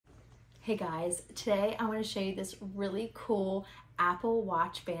Hey guys, today I want to show you this really cool Apple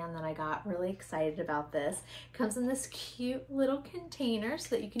Watch band that I got. Really excited about this. It comes in this cute little container so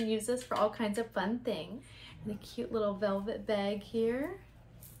that you can use this for all kinds of fun things. And a cute little velvet bag here.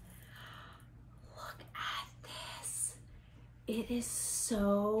 Look at this. It is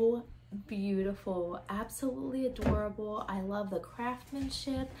so beautiful, absolutely adorable. I love the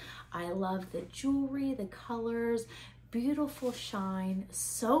craftsmanship. I love the jewelry, the colors. Beautiful shine,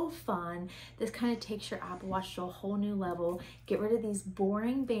 so fun. This kind of takes your Apple Watch to a whole new level. Get rid of these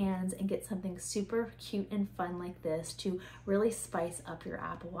boring bands and get something super cute and fun like this to really spice up your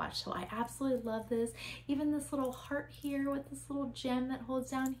Apple Watch. So I absolutely love this. Even this little heart here with this little gem that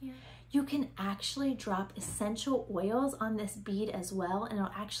holds down here. You can actually drop essential oils on this bead as well, and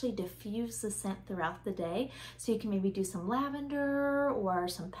it'll actually diffuse the scent throughout the day. So you can maybe do some lavender or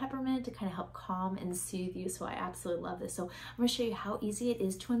some peppermint to kind of help calm and soothe you. So I absolutely love this. So I'm going to show you how easy it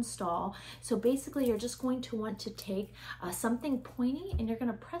is to install. So basically you're just going to want to take something pointy and you're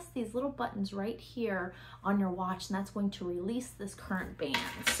going to press these little buttons right here on your watch, and that's going to release this current band.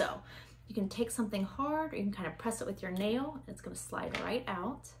 So you can take something hard or you can kind of press it with your nail and it's going to slide right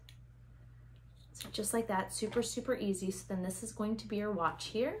out. So just like that, super, super easy. So then this is going to be your watch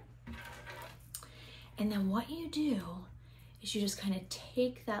here. And then what you do is you just kind of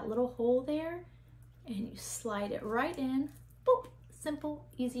take that little hole there and you slide it right in. Boop, simple,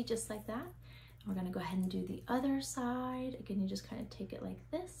 easy, just like that. And we're gonna go ahead and do the other side. Again, you just kind of take it like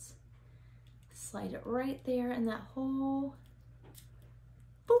this, slide it right there in that hole.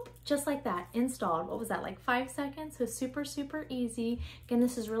 Boop, just like that, installed. What was that, like 5 seconds? So super, super easy. Again,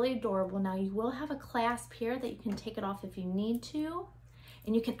 this is really adorable. Now you will have a clasp here that you can take it off if you need to.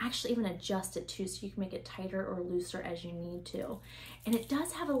 And you can actually even adjust it too, so you can make it tighter or looser as you need to. And it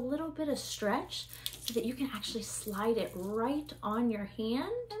does have a little bit of stretch so that you can actually slide it right on your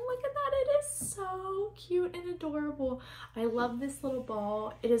hand. And look at that, it is so cute and adorable. I love this little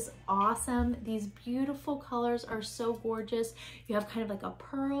ball. It is awesome. These beautiful colors are so gorgeous. You have kind of like a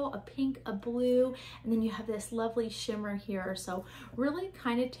pearl, a pink, a blue, and then you have this lovely shimmer here. So really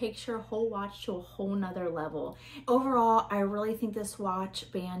kind of takes your whole watch to a whole nother level. Overall, I really think this watch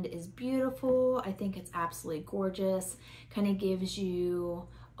band is beautiful. I think it's absolutely gorgeous. Kind of gives you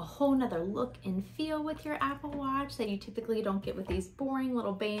a whole nother look and feel with your Apple Watch that you typically don't get with these boring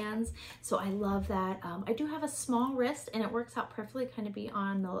little bands. So I love that. I do have a small wrist and it works out perfectly, kind of be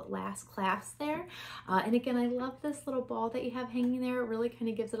on the last clasp there. And again, I love this little ball that you have hanging there. It really kind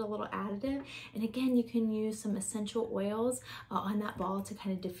of gives it a little additive. And again, you can use some essential oils on that ball to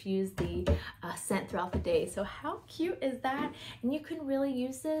kind of diffuse the scent throughout the day. So how cute is that? And you can really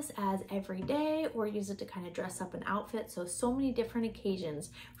use this as every day or use it to kind of dress up an outfit. So many different occasions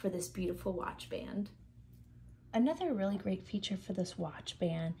for this beautiful watch band. Another really great feature for this watch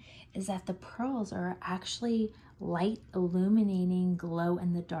band is that the pearls are actually light illuminating glow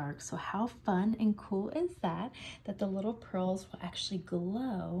in the dark. So how fun and cool is that, that the little pearls will actually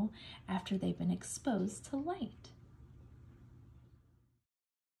glow after they've been exposed to light.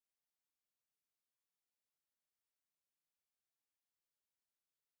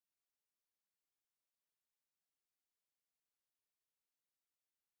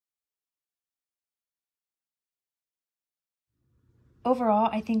 Overall,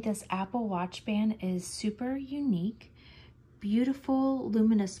 I think this Apple Watch band is super unique. Beautiful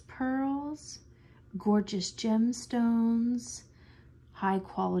luminous pearls, gorgeous gemstones, high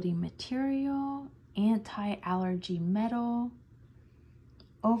quality material, anti-allergy metal.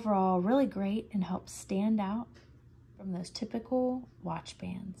 Overall, really great and helps stand out from those typical watch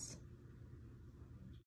bands.